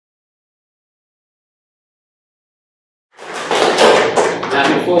Now,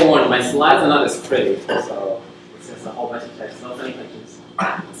 I've been forewarned, my slides are not as pretty, so it's just a whole bunch of text, no funny pictures.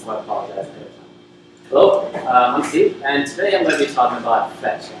 So I apologize ahead of time. Hello, I'm Steve, and today I'm going to be talking about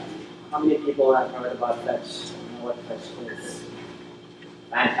fetch. How many people have heard about fetch? You know what fetch is?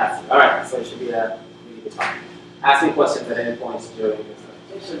 Fantastic. All right, so it should be a really good time. Ask me questions at any point during this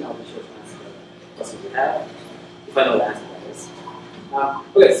presentation. I'll be sure to answer the questions you have, if I know the answer, that is.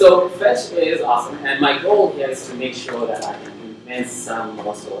 Okay, so fetch is awesome, and my goal here is to make sure that I can convince some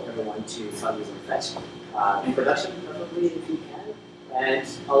also everyone to start using fetch in production, preferably if you can. And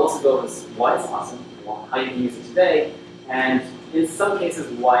I'll also go with why it's awesome, how you can use it today, and in some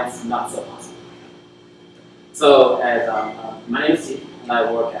cases why it's not so awesome. So, as my name is Steve, and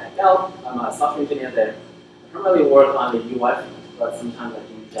I work at Dell. I'm a software engineer there. I primarily work on the UI, but sometimes I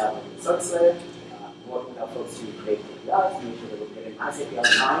do dabble in the service layer. Work with our folks to create APIs, to make sure that we're getting nice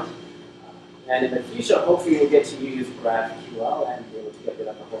APIs in mind. And in the future, hopefully we'll get to use GraphQL and be able to get rid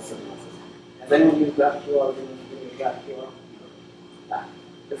of the whole system. Has anyone used GraphQL? GraphQL?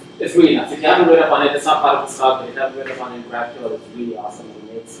 It's really nice. If you haven't read up on it, it's not part of the stock, but if you haven't read up on it, GraphQL is really awesome and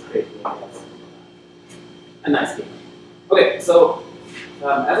it makes creating APIs a nice game. Okay, so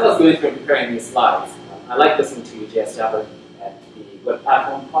as I was going through preparing these slides, I like listening to JS Jabber at the Web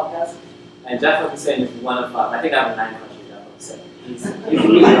Platform podcast. And Jeff Hussein is one of, I think I have a 9 country Jeff Hussein. He's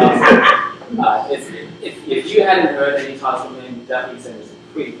really awesome. If you hadn't heard any talks from him, Jeff Hussein is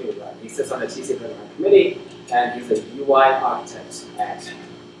pretty right. He sits on the TC Development Committee, and he's a UI architect at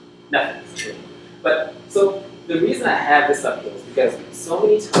Netflix. But, so, the reason I have this up here is because so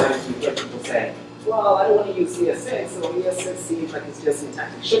many times you hear people say, well, I don't want to use ES6, so ES6 seems like it's just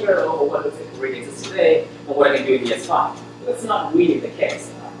syntactic sugar, or what if it really exists today, and what I can do in ES5. But that's not really the case.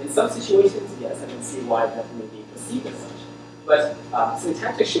 In some situations, yes, I can see why that may be perceived as such. But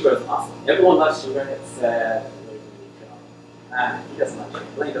syntactic sugar is awesome. Everyone loves sugar. It's he doesn't like sugar.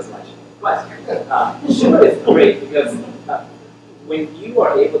 Blaine doesn't like sugar. But sugar is great because when you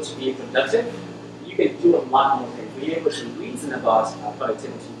are able to be productive, you can do a lot more things. When you're able to reason about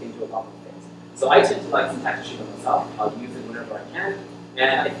productivity, you can do a lot more things. So I tend to like syntactic sugar myself. I'll use it whenever I can.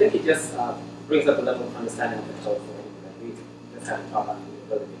 And I think it just brings up a level of understanding of the code for anything that reads it. You just have to talk about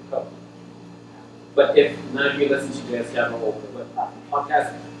the ability of code. But if none of you listen to JS Jabber or the Web Platform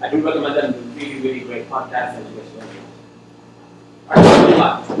podcast, I do recommend them. They're really, really great podcasts and you get to learn.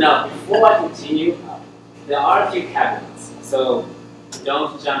 Alright, now before I continue, there are a few caveats. So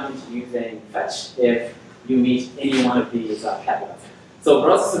don't jump into using fetch if you meet any one of these caveats. So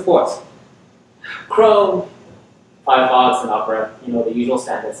browser support, Chrome, Firefox, and Opera, you know, the usual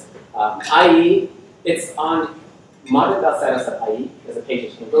standards. IE, it's on modern.status.ie. There's a page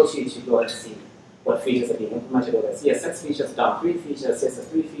that you can go to go and see what features are being implemented, whether it's ES6 features, DOM3 features,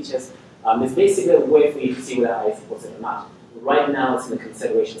 CSS3 features. It's basically a way for you to see whether IE supports it or not. Right now, it's in the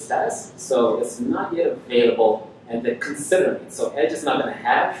consideration status, so it's not yet available, and they're considering it. So Edge is not going to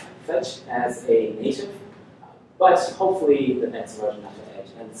have fetch as a native, but hopefully the next version after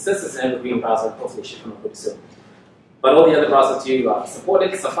Edge. And since it's an evergreen browser, hopefully it should come up pretty soon. But all the other browsers do support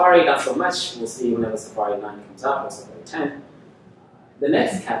it. Safari, not so much. We'll see whenever Safari 9 comes out, or Safari 10. The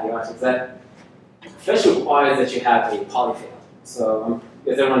next caveat is that fetch requires that you have a polyfill. So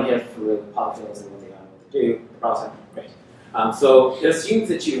is everyone here familiar with polyfills and what they do? The browser, great. So it assumes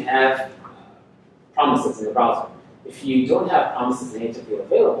that you have promises in the browser. If you don't have promises natively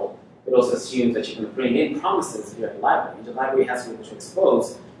available, it also assumes that you can bring in promises via the library. And the library has to be able to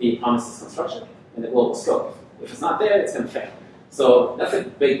expose the promises construction and the global scope. If it's not there, it's going to fail. So that's a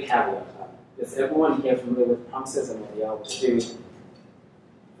big caveat. Is everyone here familiar with promises and what they are, what to do?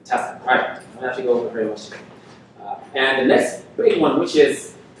 Fantastic. All right, I don't have to go over very much. And the next big one, which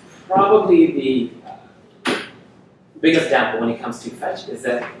is probably the biggest damper when it comes to fetch, is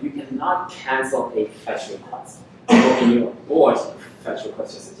that you cannot cancel a fetch request. Or can you abort fetch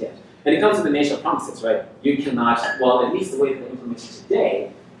request just as yet? And it comes to the nature of promises, right? You cannot, well, at least the way that they're implemented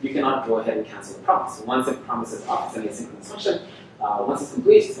today, you cannot go ahead and cancel the promise. Once the promise is up, it's an asynchronous function. Once it's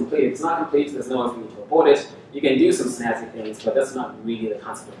complete, it's complete. If it's not complete, there's no way for you to abort it. You can do some snazzy things, but that's not really the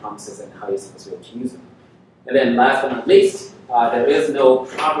concept of promises and how you're supposed to be able to use them. And then last but not least, there is no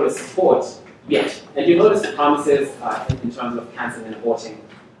progress support yet. And you notice the promises in terms of canceling and aborting.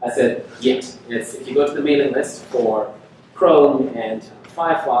 I said yet. If you go to the mailing list for Chrome and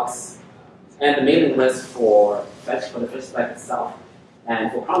Firefox, and the mailing list for fetch, for the fetch spec itself,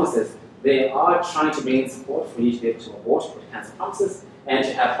 and for promises, they are trying to bring in support for you to be able to abort or to cancel promises, and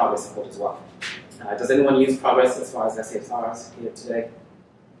to have progress support as well. Does anyone use progress as far as SASRs here today?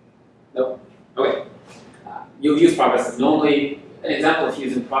 No? Okay. You'll use progress as normally. An example of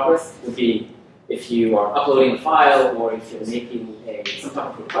using progress would be if you are uploading a file or if you're making some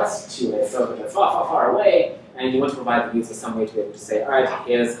type of request to a server that's far, far, far away, and you want to provide the user some way to be able to say, all right,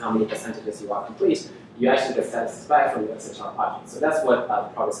 here's how many percentages you are complete, you actually get statuses back from your XHR object. So that's what the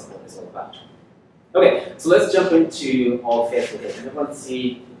progress support is all about. Okay, so let's jump into all phases of it. And everyone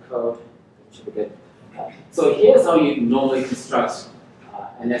see the code? Should be good. So here's how you normally construct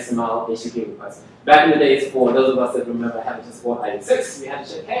an XML HTTP request. Back in the days, for those of us that remember having to support ID6, we had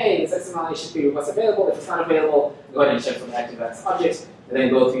to check, hey, is XML HTTP request available? If it's not available, go ahead and check for the ActiveX object, and then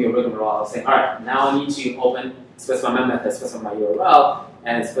go through your rigmarole of saying, all right, now I need to open, specify my method, specify my URL,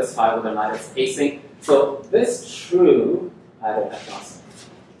 and specify whether or not it's async. So this true, I don't have to answer.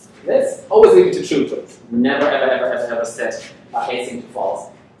 Let's always leave it to true. Never, ever, ever, ever, ever set async to false.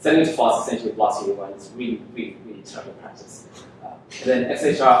 Setting it to false essentially blocks your UI. It's really, really, really terrible practice. And then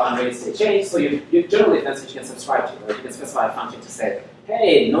XHR unrated state change. So you generally, that's what you can subscribe to. Right? You can specify a function to say,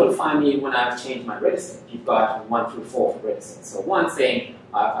 hey, notify me when I've changed my ready state. You've got 1 through 4 for ready state. So 1 saying,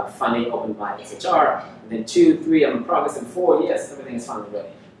 I've finally opened my XHR. And then 2, 3, I'm in progress. And 4, yes, everything is finally ready.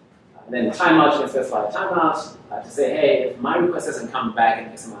 And then timeout, you can specify a timeout to say, hey, if my request hasn't come back in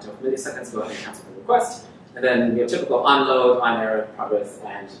X amount of milliseconds, go ahead and cancel the request. And then your typical unload, unerror, progress,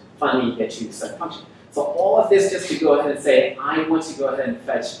 and finally you get to set function. So all of this just to go ahead and say, I want to go ahead and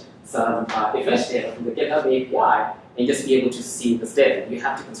fetch some fetch data from the GitHub API and just be able to see this data. You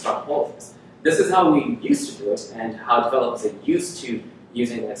have to construct all of this. This is how we used to do it and how developers are used to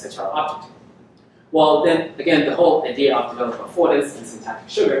using the XHR object. Well, then again, the whole idea of developer affordance and syntactic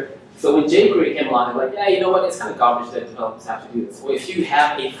sugar. So when jQuery came along, they're like, yeah, you know what, it's kind of garbage that developers have to do this. Well, if you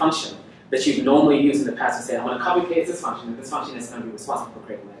have a function that you've normally used in the past to say, I want to copy paste this function, and this function is going to be responsible for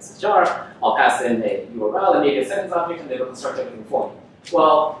creating my XHR. I'll pass in a URL and maybe a settings object, and they will construct everything for me.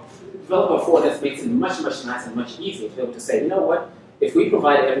 Well, developer affordance makes it much, much nicer and much easier to be able to say, you know what, if we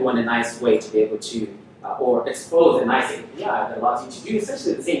provide everyone a nice way to be able to, or expose a nice API that allows you to do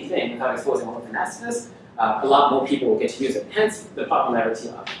essentially the same thing without exposing all of the nastiness, a lot more people will get to use it. Hence the popularity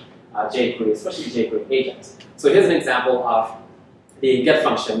of jQuery, especially jQuery Ajax. So here's an example of the get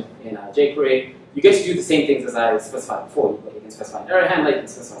function in jQuery. You get to do the same things as I specified before. You can specify an error handler, you can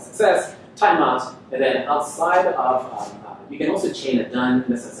specify success, timeout, and then outside of, you can also chain a done,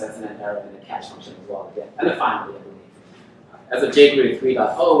 and a success, and an error, and a catch function as well, again, and a finally, I believe. As of jQuery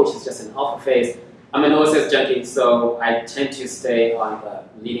 3.0, which is just an alpha phase, I'm an OSS junkie, so I tend to stay on the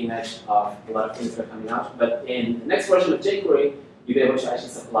leading edge of a lot of things that are coming out. But in the next version of jQuery, you'll be able to actually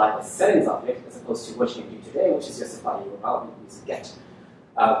supply a settings object as opposed to what you can do today, which is just supply URL and use get.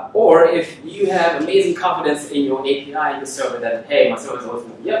 Or if you have amazing confidence in your API in the server that, hey, my server is always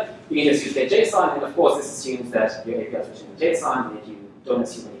going to be up, you can just use get.json, and of course this assumes that your API is written in JSON and you don't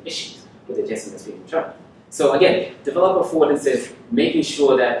assume any issues with the JSON that's being returned. So again, developer affordance is making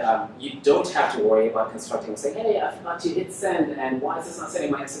sure that you don't have to worry about constructing and saying, hey, I forgot to hit send, and why is this not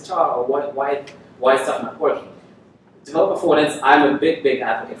sending my XHR, or why is stuff not working? Developer affordance, I'm a big, big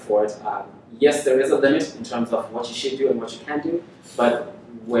advocate for it. Yes, there is a limit in terms of what you should do and what you can do, but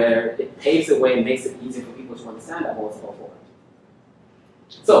where it paves the way and makes it easier for people to understand, I'm always all for it.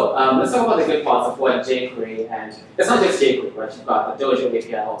 So let's talk about the good parts of what jQuery, and it's not just jQuery, right? You've got the Dojo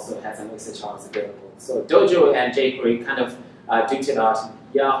API also has some XHRs available. So Dojo and jQuery kind of duked it out.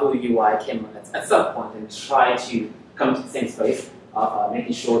 Yahoo UI came at some point and tried to come to the same space of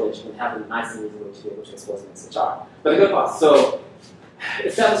making sure that you can have a nice and easy way to be able to expose an XHR. But the good part, so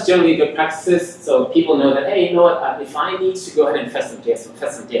established generally good practices, so people know that, hey, you know what, if I need to go ahead and fetch some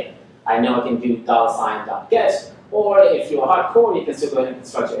data, I know I can do $.get, or if you're hardcore, you can still go ahead and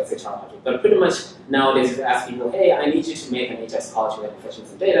construct your XHR object. But pretty much nowadays, if you ask people, hey, I need you to make an Ajax call to go ahead and fetch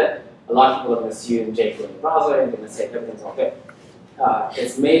some data, a lot of people are going to assume jQuery in the browser, and they're going to say everything's all good.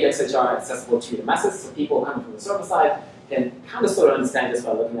 It's made XHR accessible to the masses, so people coming from the server side can kind of sort of understand this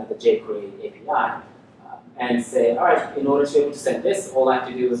by looking at the jQuery API and say, all right, in order to be able to send this, all I have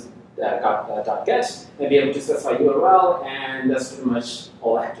to do is .get and be able to specify URL, and that's pretty much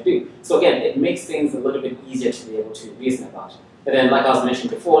all I have to do. So again, it makes things a little bit easier to be able to reason about. And then, like I was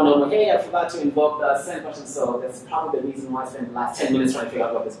mentioning before, normally, hey, I forgot to invoke the send button, so that's probably the reason why I spent the last 10 minutes trying to figure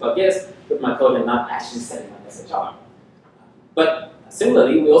out what this bug is with my code and not actually setting my XHR. But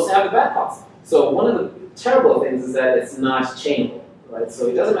similarly, we also have the bad parts. So one of the terrible things is that it's not chainable, right? So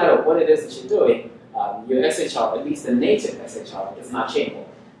it doesn't matter what it is that you're doing, your XHR, at least the native XHR, is not chainable.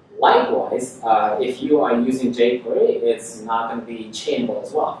 Likewise, if you are using jQuery, it's not going to be chainable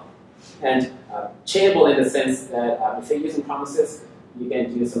as well. And chainable in the sense that if you're using promises, you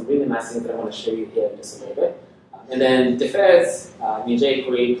can do some really nice things that I want to show you here in just a little bit. And then defers in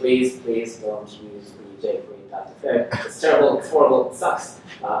jQuery, please don't use the jQuery jQuery.def. It's terrible, it's horrible, it sucks.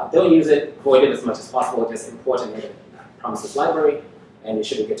 Don't use it, avoid it as much as possible, just import a native promises library, and you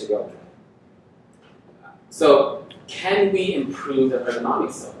should be good to go. So can we improve the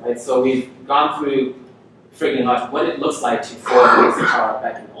ergonomics though, right? So we've gone through figuring out what it looks like to form XHR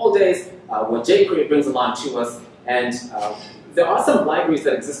back in the old days, what jQuery brings along to us, and there are some libraries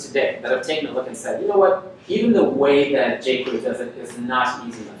that exist today that have taken a look and said, you know what, even the way that jQuery does it is not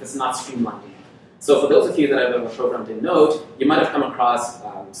easy enough, it's not streamlined enough. So for those of you that have ever programmed in Node, you might have come across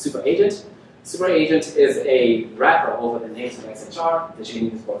Super Agent. Super Agent is a wrapper over the native XHR that you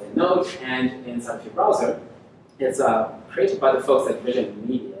can use both in Node and inside of your browser. It's created by the folks at Vision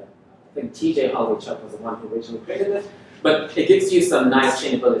Media. I think TJ Holloway-Chuck was the one who originally created it. But it gives you some nice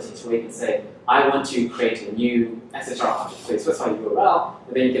chainability to where you can say, I want to create a new XHR object. So you specify a URL,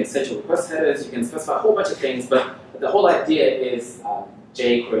 and then you can set your request headers, you can specify a whole bunch of things, but the whole idea is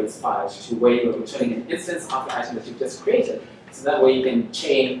jQuery inspired to where you're returning an instance of the item that you've just created. So that way you can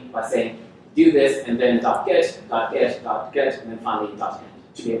chain by saying, do this, and then .get, and then finally .end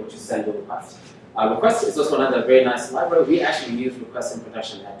to be able to send your request. Request is also another very nice library. We actually use request in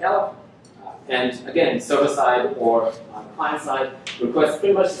production at Gallup. And again, server-side or on the client side, request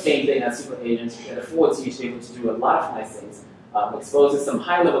pretty much the same thing as Super Agent. It affords you to be able to do a lot of nice things. Exposes some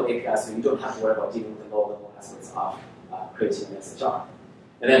high-level APIs so you don't have to worry about dealing with the low-level aspects of creating an SHR.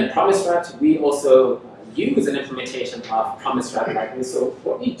 And then Promise Wrapped, we also use an implementation of Promise Wrapped library. So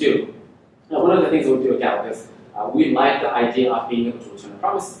what we do, one of the things we do at Gallup is we like the idea of being able to return a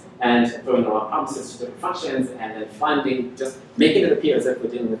promise and throwing around promises to different functions, and then finally just making it appear as if we're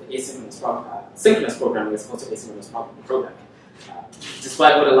dealing with synchronous programming as opposed to asynchronous programming.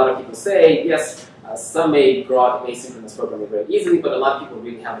 Despite what a lot of people say, yes, some may grok asynchronous programming very easily, but a lot of people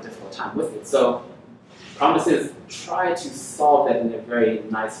really have a difficult time with it. So promises try to solve that in a very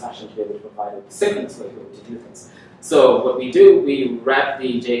nice fashion to be able to provide a synchronous way to do things. So what we do, we wrap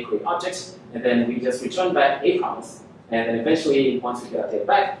the jQuery object, and then we just return back a promise. And then eventually, once we get our data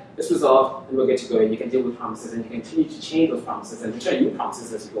back, it's resolved, and we're good to go. And you can deal with promises, and you can continue to change those promises and return new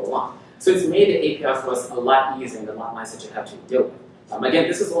promises as you go along. So it's made the API for us a lot easier and a lot nicer to have to deal with. Again,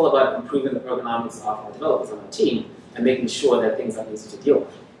 this is all about improving the ergonomics of our developers on our team and making sure that things are easy to deal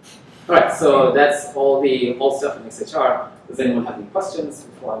with. All right, so that's all the old stuff in XHR. Does anyone have any questions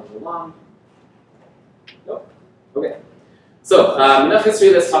before I move along? Nope. Okay. So enough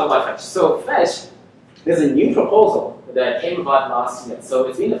history, let's talk about Fetch. So Fetch, there's a new proposal that came about last year. So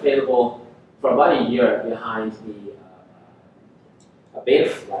it's been available for about a year behind the beta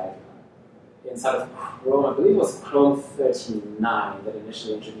flag inside of Chrome. I believe it was Chrome 39 that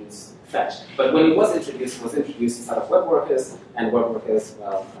initially introduced Fetch. But when it was introduced inside of Web Workers, and Web Workers,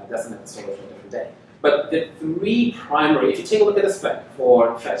 well, that's another story for a different day. But the three primary, if you take a look at the spec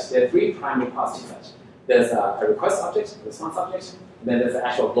for Fetch, there are three primary parts to Fetch. There's a request object, a response object, and then there's the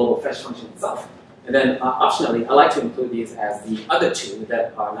actual global fetch function itself. And then optionally, I like to include these as the other two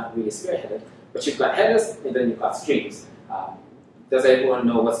that are not really spearheaded. But you've got headers, and then you've got streams. Does everyone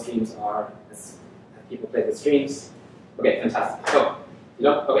know what streams are? Have people play the streams? Okay, fantastic. So,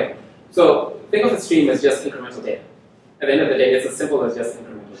 okay. So think of a stream as just incremental data. At the end of the day, it's as simple as just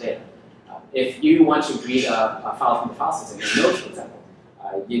incremental data. If you want to read a file from the file system in Node, for example,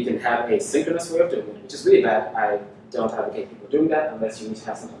 you can have a synchronous way of doing it, which is really bad. I don't advocate people doing that unless you need to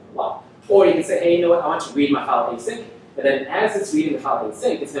have some kind of log. Or you can say, hey, you know what, I want to read my file async, and then as it's reading the file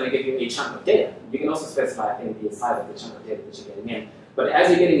async, it's going to give you a chunk of data. You can also specify, I think, the size of the chunk of data that you're getting in. But as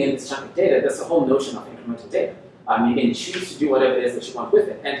you're getting in this chunk of data, there's a whole notion of incremental data. You can choose to do whatever it is that you want with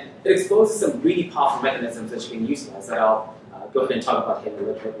it. And it exposes some really powerful mechanisms that you can utilize that I'll go ahead and talk about here in a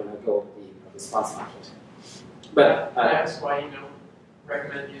little bit when I go over the response object. But can I ask why you don't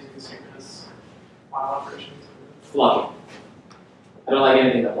recommend using synchronous file operations? Blocking. I don't like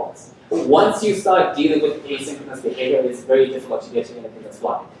anything that blocks. Once you start dealing with asynchronous behavior, it's very difficult to get to anything that's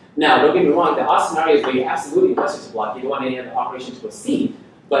blocking. Now, don't get me wrong, there are scenarios where you absolutely want it to block. You don't want any other operation to proceed,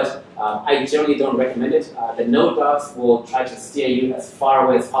 but I generally don't recommend it. The node docs will try to steer you as far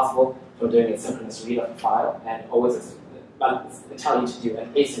away as possible from doing a synchronous read of a file, and always tell you to do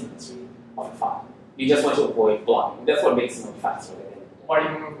an asynchronous read of a file. You just want to avoid blocking. That's what makes Node faster. Why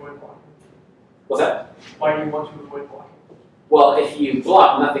do you want to avoid blocking? What's that? Why do you want to avoid blocking? Well, if you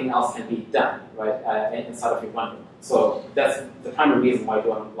block, nothing else can be done, right, inside of your runtime. So that's the primary reason why you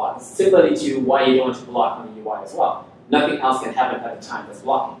don't want to block. Similarly to why you don't want to block on the UI as well. Nothing else can happen at the time that's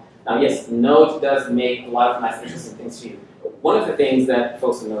blocking. Now, yes, Node does make a lot of nice, interesting things to you. One of the things that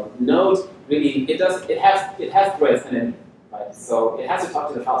folks will know, Node really, it has threads in it, right? So it has to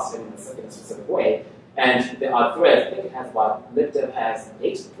talk to the file system in a specific way. And there are threads. I think it has about, libdev has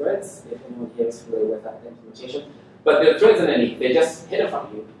 8 threads, if anyone here is familiar with that implementation. But the threads underneath, they just hidden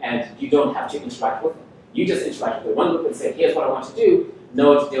from you, and you don't have to interact with them. You just interact with the one loop and say, here's what I want to do.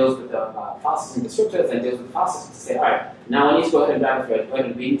 Node deals with the file system descriptors and deals with the file system to say, all right, now I need to go ahead and grab a thread, go ahead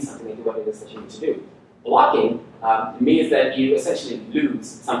and read something and do what it is that you need to do. Blocking means that you essentially lose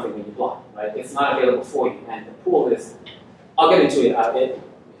something when you block, right? It's not available for you, and the pool is, I'll get into it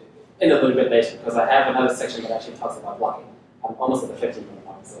in a little bit later, because I have another section that actually talks about blocking. I'm almost at the 15-minute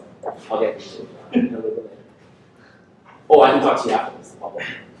mark, so I'll get into it in a little bit later. Or I can talk to you afterwards.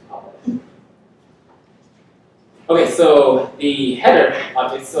 Okay, so the header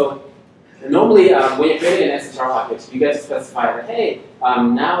object. So normally, when you're creating an XHR object, you get to specify that, hey,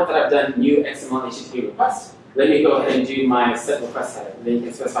 now that I've done new XML HTTP request, let me go ahead and do my set request header. And then you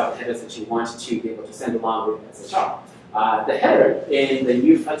can specify the headers that you want to be able to send along with XHR. The header in the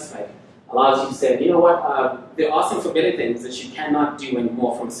new fetch spec allows you to say, you know what, there are some forbidden things that you cannot do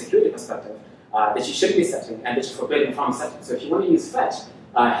anymore from a security perspective that you should be setting and that you're forbidden from setting. So if you want to use fetch,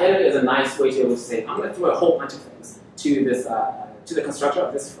 header is a nice way to be able to say, I'm going to throw a whole bunch of things to this to the constructor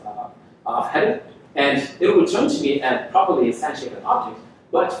of this header, and it will return to me a properly instantiated object.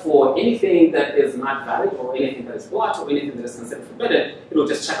 But for anything that is not valid, or anything that is blocked, or anything that is considered forbidden, it will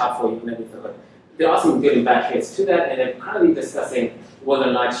just check out for you underneath the hood. There are some good and bad traits to that, and they're currently discussing whether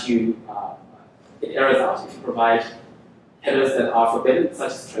or not you it errors out if you provide headers that are forbidden,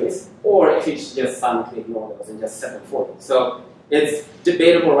 such as trace, or if you should just silently ignore those and just set them for you. So it's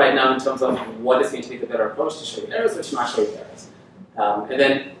debatable right now in terms of what is going to be the better approach to show you errors, or to not show you errors. And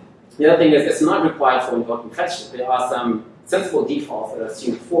then the other thing is it's not required for invoking fetch. There are some sensible defaults that are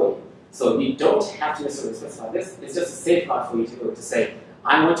assumed for you. So you don't have to necessarily specify this. It's just a safeguard for you to be able to say,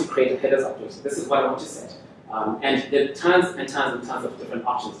 I want to create a headers object. This is what I want to set. And there are tons and tons and tons of different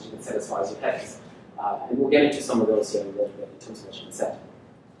options that you can set as far as your headers. And we'll get into some of those here in a little bit in terms of what you can set.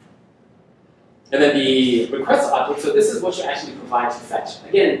 And then the request object, so this is what you actually provide to fetch.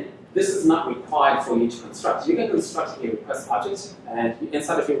 Again, this is not required for you to construct. You can construct a request object, and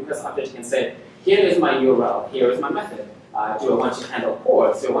inside of your request object you can say, here is my URL, here is my method. Do I want to handle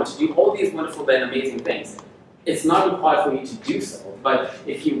ports? Do I want to do all these wonderful and amazing things? It's not required for you to do so, but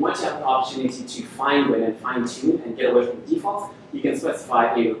if you want to have the opportunity to fine-tune and fine-tune and get away from the defaults, you can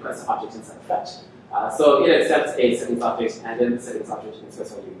specify a request object inside of fetch. So it accepts a settings object, and then the settings object you can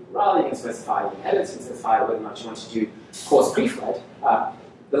specify your URL, you can specify your headers, you can specify whether or not you want to do course pre-flight.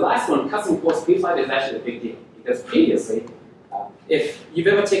 The last one, custom course pre-flight, is actually a big deal, because previously, if you've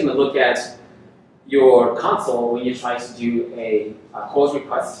ever taken a look at your console when you try to do a course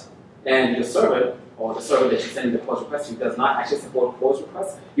request, and your server, or the server that you're sending the course request to, does not actually support course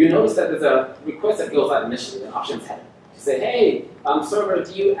requests, you notice that there's a request that goes out initially, an options header. To say, hey, server,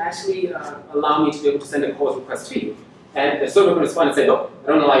 do you actually allow me to be able to send a course request to you? And the server can respond and say, no, I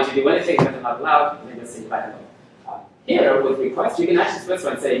don't allow you to do anything that I'm not allowed, and then just say, bye, no. Here, with request, you can actually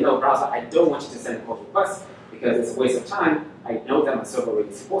specify and say, no, browser, I don't want you to send a course request because it's a waste of time. I know that my server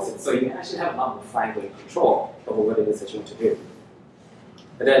already supports it. So you can actually have a lot more fine-grained control over what it is that you want to do.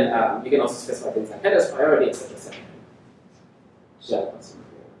 But then you can also specify things like headers, priority, etc., etc.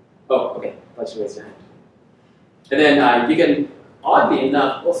 Oh, okay. Thought you raised your hand. And then you can, oddly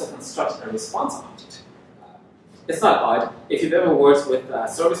enough, also construct a response object. It's not odd. If you've ever worked with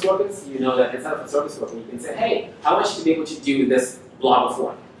service workers, you know that inside of a service worker, you can say, hey, I want you to be able to do this blob of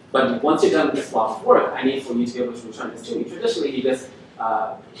work. But once you're done with this blob of work, I need for you to be able to return this to me. Traditionally, you just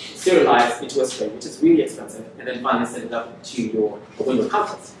serialize into a string, which is really expensive, and then finally send it up to your window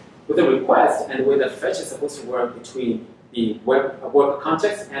context. With a request, and the way that fetch is supposed to work between the worker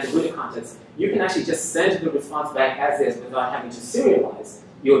context and the window context, you can actually just send the response back as is without having to serialize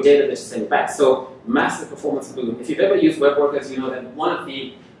your data that you send back. So massive performance boom. If you've ever used web workers, you know that one of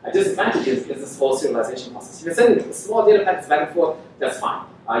the disadvantages is this whole serialization process. If you're sending small data packets back and forth, that's fine.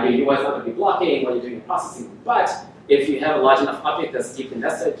 Your UI is not going to be blocking while you're doing your processing. But if you have a large enough object that's deeply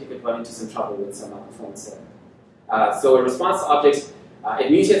nested, you could run into some trouble with some performance there. So a response object,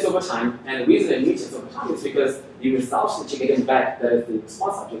 it mutates over time, and the reason it mutates over time is because the results that you're getting back, that is the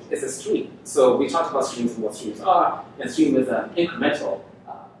response object, is a stream. So we talked about streams and what streams are, and stream is an incremental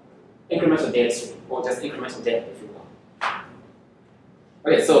data stream, or just incremental data, if you will.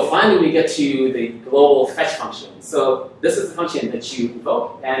 Okay, so finally we get to the global fetch function. So this is the function that you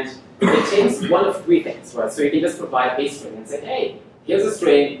invoke, and it takes one of three things, right? So you can just provide a string and say, hey, here's a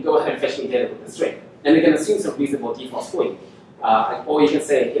string, go ahead and fetch me data with the string. And it can assume some reasonable defaults for you. Or you can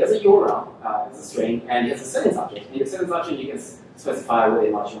say, here's a URL, it's a string, and here's a settings object. And your settings object, you can specify whether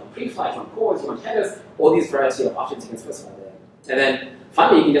or not you want pre-flight, you want cores, you want headers, all these variety of options you can specify there. And then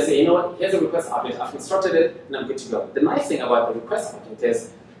finally, you can just say, you know what, here's a request object, I've constructed it, and I'm good to go. The nice thing about the request object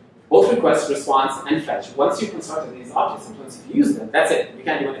is both request, response, and fetch, once you've constructed these objects and once you've used them, that's it. You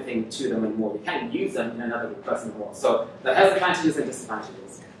can't do anything to them anymore. You can't use them in another request anymore. So that has advantages and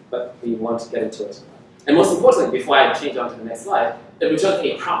disadvantages, but we won't get into it. And most importantly, before I change on to the next slide, it returns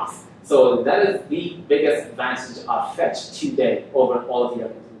a promise. So that is the biggest advantage of fetch today over all of the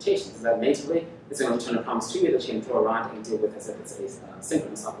other implementations, is that natively it's going to return a promise to you that you can throw around and deal with as if it's a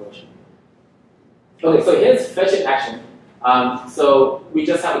synchronous operation. Okay, so here's fetch in action. So we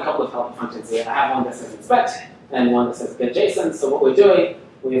just have a couple of helper functions here. I have one that says inspect and one that says get JSON. So what we're doing,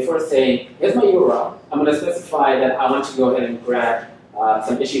 we're first saying, here's my URL. I'm going to specify that I want to go ahead and grab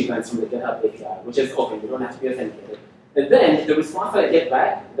some issue events from the GitHub API, which is open. You don't have to be authenticated. And then the response that I get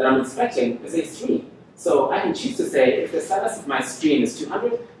back that I'm inspecting is a stream. So I can choose to say, if the status of my stream is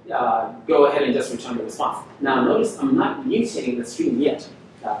 200, go ahead and just return the response. Now notice I'm not mutating the stream yet.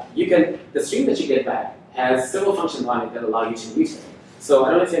 The stream that you get back has several functions on it that allow you to mutate. So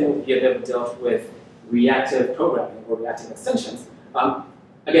I don't know if anyone here have ever dealt with reactive programming or reactive extensions.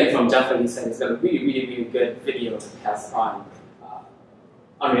 Again, from Jaffa, he said he's got a really good video that has on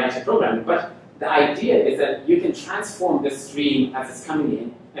reactive programming. But the idea is that you can transform the stream as it's coming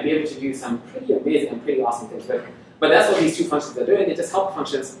in and be able to do some pretty amazing and pretty awesome things with it. But that's what these two functions are doing. They just help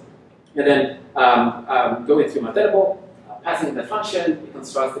functions, and then going through my methodable, passing in the function, it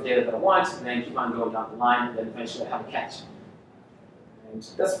constructs the data that I want, and then keep on going down the line, and then eventually I have a catch. And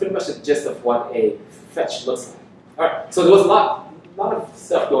that's pretty much the gist of what a fetch looks like. All right, so there was a lot of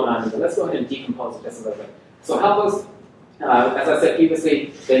stuff going on here, but let's go ahead and decompose it just a little bit. So helpers, as I said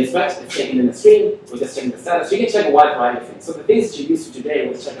previously, the inspect is taken in the stream, we're just checking the status. You can check a wide variety of things. So the things that you used to today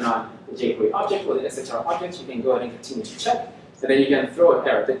was checking on the jQuery object or the SHR object, you can go ahead and continue to check, and then you can throw an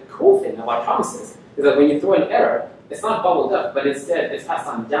error. The cool thing about promises is that when you throw an error, it's not bubbled up, but instead it's passed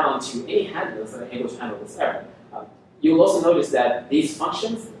on down to any handlers that are able to handle this error. You'll also notice that these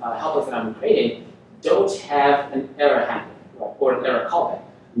functions, helpers that I'm creating, don't have an error handler or an error callback.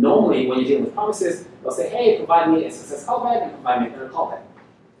 Normally, when you're dealing with promises, they'll say, hey, provide me a success callback and provide me an error callback.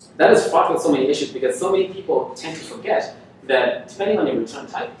 That is fraught with so many issues because so many people tend to forget that depending on your return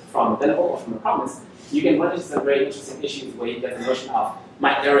type, from a variable or from a promise, you can run into some very interesting issues where you get the notion of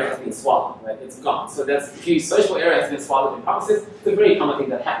my error has been swallowed, right? It's gone. So that's, if you search for error has been swallowed in promises, it's a very common thing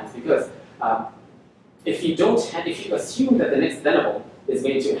that happens because if you assume that the next variable is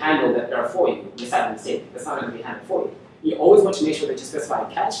going to handle that error for you, you have a mistake. That's not going to be handled for you. You always want to make sure that you specify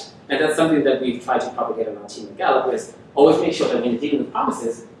a catch, and that's something that we've tried to propagate on our team at Gallup is always make sure that when you're dealing with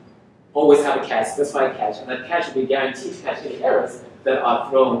promises, always have a catch, specify a catch, and that catch will be guaranteed to catch any errors that are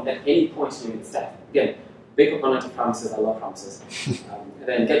thrown at any point during the stack. Again, big component of promises, I love promises. And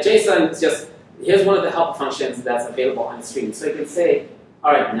then get JSON is just, here's one of the helper functions that's available on the stream. So you can say,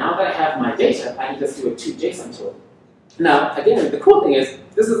 all right, now that I have my data, I can just do a to JSON to it. Now, again, the cool thing is,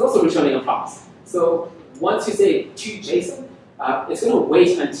 this is also returning a promise. So once you say to JSON, it's going to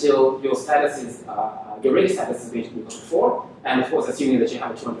wait until your status is, your ready status is going to be equal to 4, and of course, assuming that you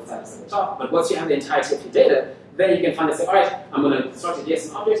have a 200 status at the top. But once you have the entirety of your data, then you can finally say, all right, I'm going to construct a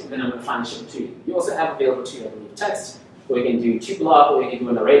JSON object, and then I'm going to finally ship it to you. You also have available to you, I believe, text, or you can do tuple, or you can do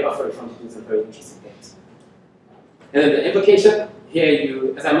an array buffer if you want to do some very interesting things. And then the implication, here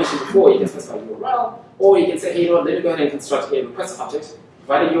you, as I mentioned before, you can specify URL, or you can say, hey, you know what, let me go ahead and construct a request object,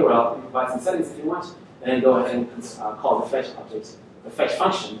 provide a URL, and provide some settings if you want, and then go ahead and call the fetch object, the fetch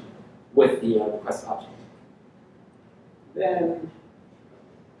function, with the request object. Then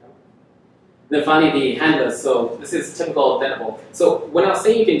finally the handlers. So this is typical Venable. So when I was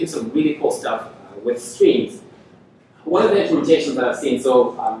saying you can do some really cool stuff with streams, one of the implementations that I've seen,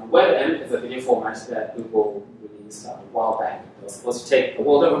 so WebM is a video format that Google released a while back. It was supposed to take the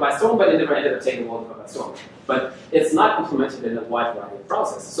world over by storm, but it never ended up taking the world over by storm. But it's not implemented in a wide variety of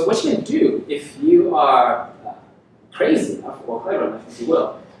browsers. So what you can do, if you are crazy enough, or clever enough, if you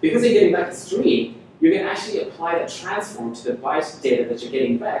will, because you're getting back a stream, you can actually apply a transform to the byte data that you're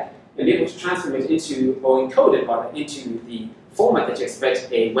getting back and be able to transform it into, or encode it rather, into the format that you expect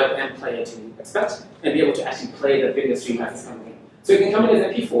a WebM player to expect, and be able to actually play the video stream as it's coming in. So you can come in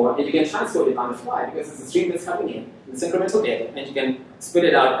as MP4, and you can transcode it on the fly, because it's a stream that's coming in, it's incremental data, and you can spit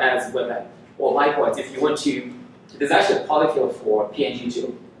it out as WebM. Or likewise, if you want to, there's actually a polyfill for PNG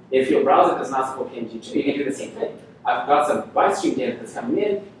too. If your browser does not support PNG too, you can do the same thing. I've got some byte stream data that's coming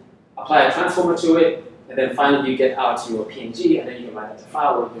in, apply a transformer to it, and then finally you get out your PNG, and then you can write that to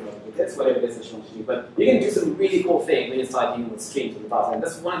file, or you can write this, whatever it is that you want to do. But you can do some really cool things when you start dealing with streams in the browser. And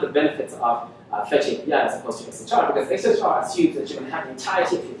that's one of the benefits of Fetch API as opposed to SHR, because SHR assumes that you're going to have the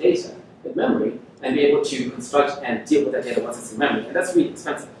entirety of your data in memory, and be able to construct and deal with that data once it's in memory, and that's really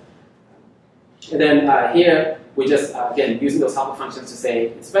expensive. And then here, we just, again, using those helper functions to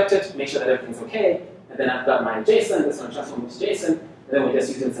say, inspect it, make sure that everything's okay, and then I've got my JSON, this one transform to JSON, and then we're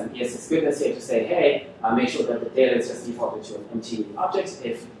just using some ES6 goodness here to say, hey, make sure that the data is just defaulted to an empty object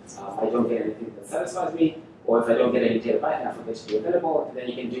if I don't get anything that satisfies me, or if I don't get any data back and I forget to be available, and then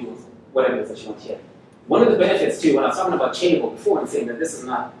you can do whatever it is that you want here. One of the benefits, too, when I was talking about chainable before and saying that this is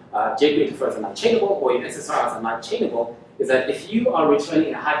not, jQuery defers are not chainable, or your SSRs are not chainable, is that if you are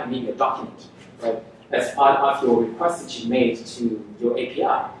returning a hypermedia document, right, as part of your request that you made to your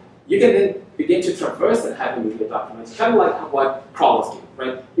API, you can then begin to traverse that hypermedia document. It's kind of like what crawlers do,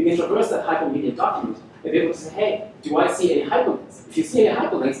 right? You can traverse that hypermedia document and be able to say, hey, do I see any hyperlinks? If you see any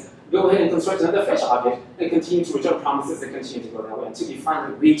hyperlinks, go ahead and construct another fetch object and continue to return promises and continue to go that way until you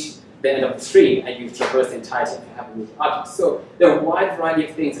finally reach the end of the stream and you've traversed the entirety of the hypermedia object. So there are a wide variety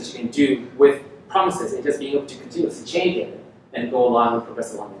of things that you can do with promises and just being able to continuously change it and go along and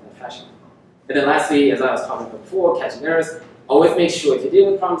progress along in that fashion. And then lastly, as I was talking about before, catching errors. Always make sure if you're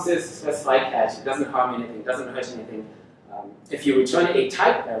dealing with promises, specify catch. It doesn't harm anything, it doesn't hurt anything. If you return a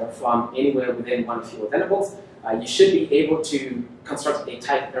type error from anywhere within one of your identicals, you should be able to construct a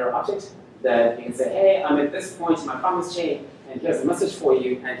type error object that you can say, hey, I'm at this point in my promise chain, and here's a message for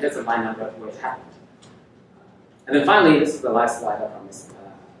you, and here's a line number where it happened. And then finally, this is the last slide I promised.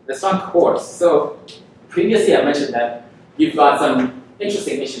 Let's talk cores. So previously I mentioned that you've got some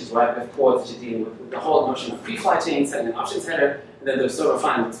interesting issues, right, with cores that you're dealing with the whole notion of pre-flighting, setting an options header, and then the server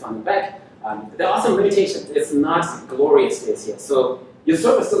finally responding back. There are some limitations. It's not glorious days here. So your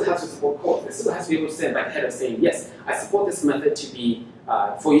server still has to support cores. It still has to be able to send back a header saying, yes, I support this method to be,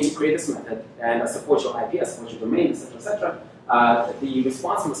 for you to create this method, and I support your IP, I support your domain, etc., etc. The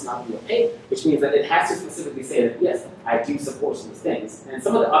response must not be opaque, which means that it has to specifically say that, yes, I do support these things. And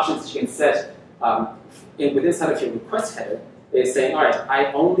some of the options that you can set within inside of your request header is saying, all right, I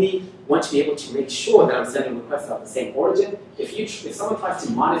only want to be able to make sure that I'm sending requests of the same origin. If someone tries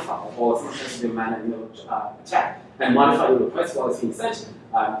to modify, or someone tries to do a man-in-the-middle attack and modify the request while it's being sent,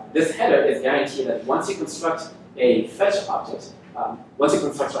 this header is guaranteed that once you construct a fetch object, once you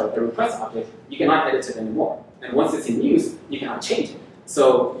construct a request object, you cannot edit it anymore. And once it's in use, you cannot change it.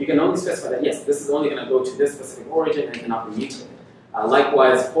 So you can only specify that, yes, this is only going to go to this specific origin and cannot be mutated.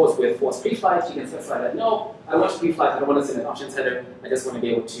 Likewise, of course, with force pre-flight, you can specify that, no, I want to pre-flight, I don't want to send an options header, I just want to be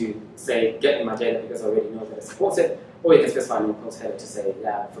able to say, get in my data because I already know that it supports it, or you can specify a no-post header to say,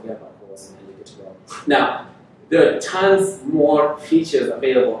 yeah, forget about force, and you're good to go. Now, there are tons more features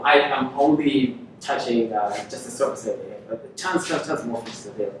available. I am only touching just the surface area here, but tons more features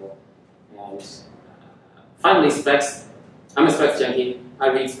available. And finally, specs. I'm a specs junkie. I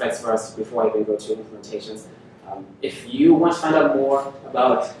read specs first before I even go to implementations. If you want to find out more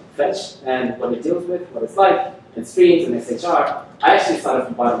about fetch and what it deals with, what it's like, and streams and SHR, I actually started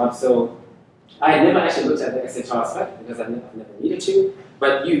from bottom up. So I had never actually looked at the SHR spec because I've never needed to.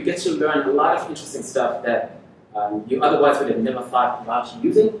 But you get to learn a lot of interesting stuff that you otherwise would have never thought about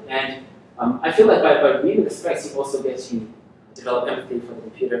using. And I feel like by reading the specs, you also get to develop empathy for the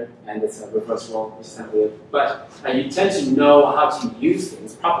computer and its reverse role, which is kind of weird. But you tend to know how to use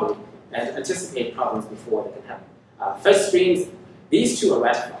things properly and anticipate problems before they can happen. Fetch streams, these two are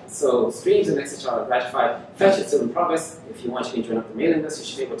ratified. So streams and XHR are ratified. Fetch is still in progress. If you want to join up the mailing list, you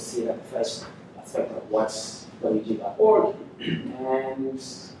should be able to see that the fetch aspect of what's.ug.org. And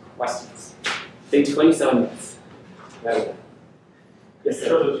questions. I think 27 minutes. There we go. Yes, sir.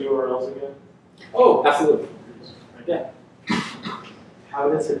 Show those URLs again? Oh, absolutely. Yeah. How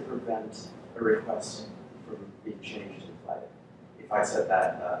does it prevent a request from being changed in flight if I set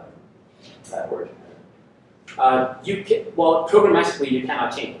that origin header? Programmatically you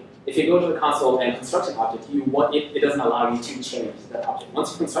cannot change it. If you go to the console and construct an object, it doesn't allow you to change that object.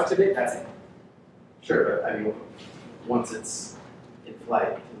 Once you constructed it, that's it. Sure, but I mean, once it's in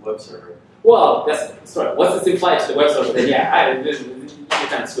flight in the web server. Well, that's the story. Once it's in flight to the web server, then yeah, you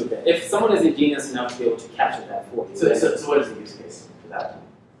can't screw that. If someone is ingenious enough to be able to capture that for you. So what is the use case for that?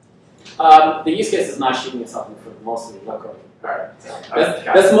 The use case is not shooting yourself in the foot, mostly local. Alright.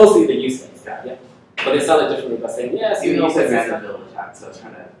 That's mostly the use case. Yeah. But they sell it differently by saying, yes, you said man-in-the-middle attack, so I was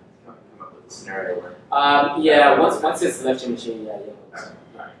trying to come up with a scenario where. Yeah, once it's left your machine, yeah.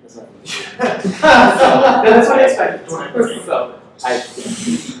 Alright. That's not an issue. That's what I expected. So,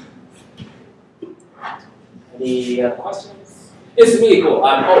 Any questions? It's really cool.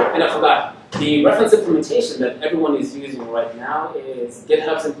 And I forgot. The reference implementation that everyone is using right now is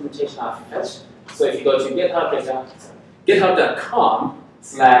GitHub's implementation of Fetch. So if you go to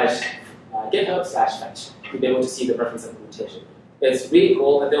github.com/GitHub/Fetch, you'll be able to see the reference implementation. It's really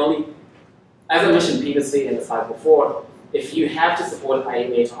cool. And As I mentioned previously in the slide before, if you have to support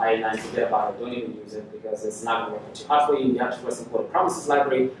IA8 or IA9, forget about it. Don't even use it because it's not going to work too hard for you. You have to first import a promises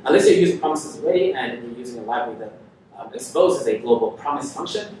library. Unless you're using promises already and you're using a library that exposes a global promise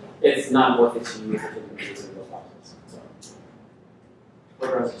function, it's not worth it to use if you're going to be using those libraries.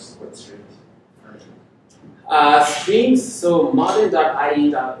 What browser supports streams? Streams, so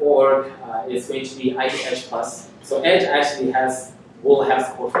modern.ie.org is going to be IE Edge Plus. So Edge actually will have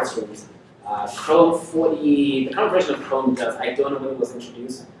support for streams. Chrome 40, the current version of Chrome does. I don't know when it was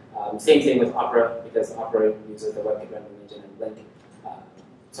introduced. Same thing with Opera, because Opera uses the WebKit rendering engine and Blink.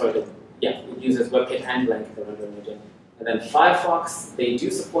 It uses WebKit and Blink, the rendering engine. And then Firefox, they do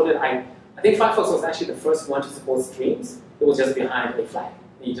support it. I think Firefox was actually the first one to support streams. It was just behind a flag.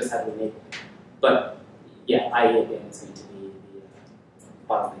 You just had to enable it. But yeah, IE again is going to be the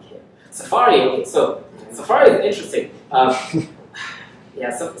bottleneck here. Safari, okay, so Safari is interesting. Yeah,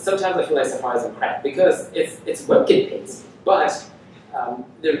 sometimes I feel like Safari is on crack because it's WebKit based, but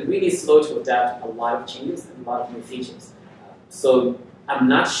they're really slow to adapt a lot of changes and a lot of new features. So I'm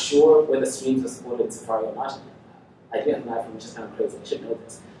not sure whether streams are supported in Safari or not. I do have an iPhone, which is kind of crazy. I should know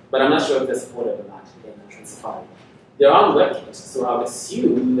this, but I'm not sure if they're supported or not in Safari. They're on WebKit, so I would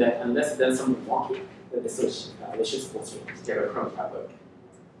assume that unless there's something wonky, that they should support streams. Yeah, but Chrome's not WebKit.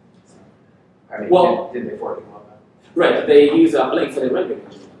 So, I mean, Well, did they fork them all that? Right, they use Blink for their rendering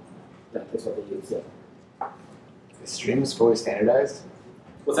engine. That's what they use, yeah. Is streams fully standardized?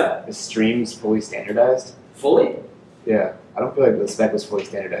 What's that? Is streams fully standardized? Fully? Yeah, I don't feel like the spec was fully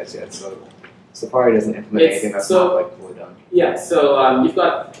standardized yet, so Safari doesn't implement anything that's not like fully done. Yeah, so you've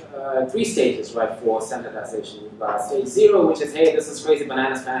got 3 stages, right, for standardization. You've got stage 0, which is, hey, this is crazy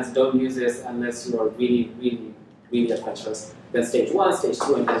bananas pants, don't use this unless you are really, really, really adventurous. Then stage 1, stage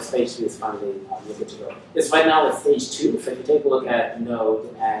 2, and then stage 3 is finally you're good to go. It's right now at stage 2, so if you take a look at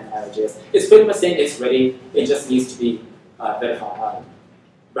Node and JS, it's pretty much saying it's ready, it just needs to be ratified.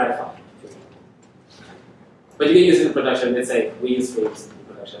 But you can use it in production, let's say we use streams in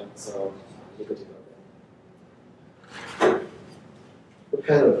production, so you're good to go there. What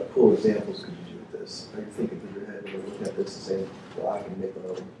kind of cool examples could you do with this? Are you thinking through your head and looking at this and saying, well, I can make my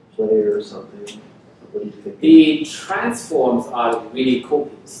own player or something? What do you think? The transforms are really cool.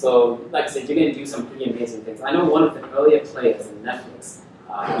 So, like I said, you're going to do some pretty amazing things. I know one of the earlier players in Netflix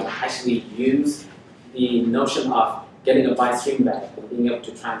actually used the notion of getting a byte stream back and being able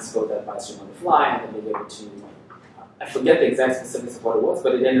to transcode that byte stream on the fly and then being able to, I forget the exact specifics of what it was,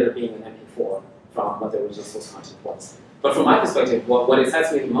 but it ended up being an MP4 from what the original source content was. But from my perspective, what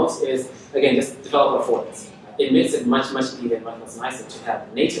excites me the most is, again, just developer affordance. It makes it much, much easier and much nicer to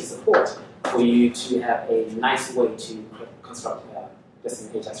have native support for you to have a nice way to construct just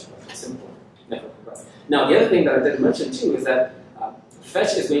an HS request, a simple network request. Now, the other thing that I didn't mention too is that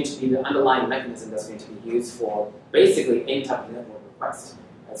fetch is going to be the underlying mechanism that's going to be used for basically any type of network request.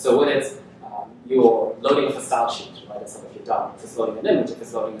 So whether it's you're loading a style sheet, right, that's something you've done, if it's loading an image, if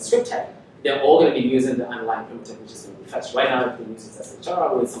it's loading a script tag, they're all going to be using the underlying primitive, which is going to be fetch. Right now, it uses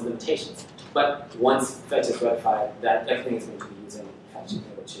SHR with some limitations. But once fetch is verified, that everything is going to be using fetch in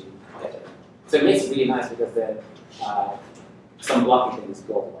order to get it. So it makes it really nice because then some blocking things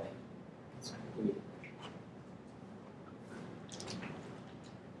go away.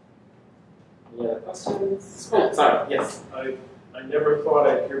 Any other questions? Oh, sorry, yes. I never thought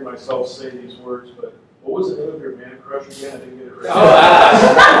I'd hear myself say these words, but what was the name of your man crush again? I didn't get it right.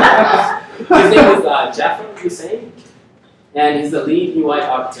 Oh, his name is Jafar Hussain, and he's the lead UI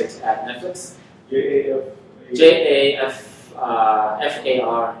architect at Netflix. J-A-F-A-R-U,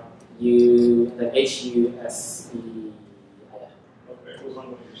 then H-U-S-E. Okay, it was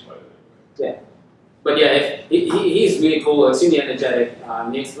on what you started. Yeah. But yeah, he's really cool, extremely energetic.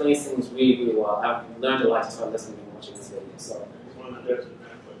 He explains things really, really well. I've learned a lot just by listening and watching this video. So. He's one of the devs at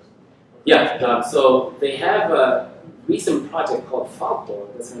Netflix. Yeah, so they have a recent project called Falcor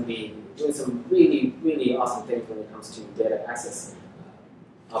that's going to be doing some really, really awesome things when it comes to data access.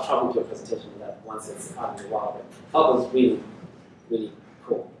 I'll probably do a presentation of that once it's out in the wild. But Falcor is really, really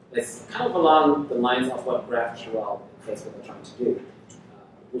cool. It's kind of along the lines of what GraphQL and Facebook are trying to do,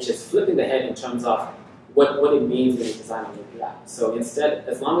 which is flipping the head in terms of what it means when you design an API. So instead,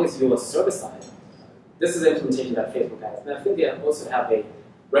 as long as you're server-side, this is the implementation that Facebook has. And I think they also have a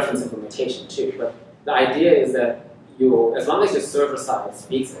reference implementation too. But the idea is that as long as your server-side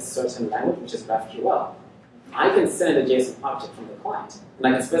speaks a certain language, which is GraphQL, I can send a JSON object from the client, and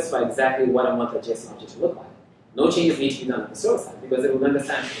I can specify exactly what I want that JSON object to look like. No changes need to be done on the server side, because it will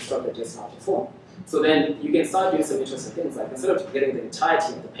understand to construct the JSON object form. So then you can start doing some interesting things, like instead of getting the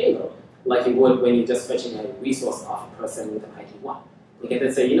entirety of the payload, like you would when you're just fetching a resource off a person with an ID 1, you can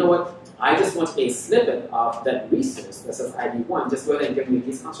then say, you know what, I just want a snippet of that resource that says ID1. Just go ahead and give me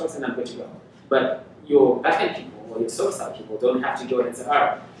these constructs and I'm good to go. But your backend people or your server-side people don't have to go ahead and say, all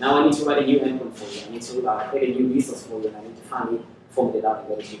right, now I need to write a new endpoint for you. I need to create a new resource for you, and I need to finally format it out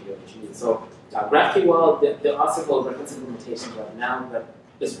and get it to you. So GraphQL, there are several reference implementations right now, but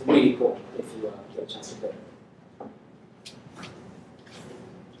it's really cool if you get a chance to play it.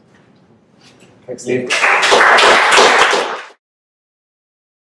 Thanks, Steve.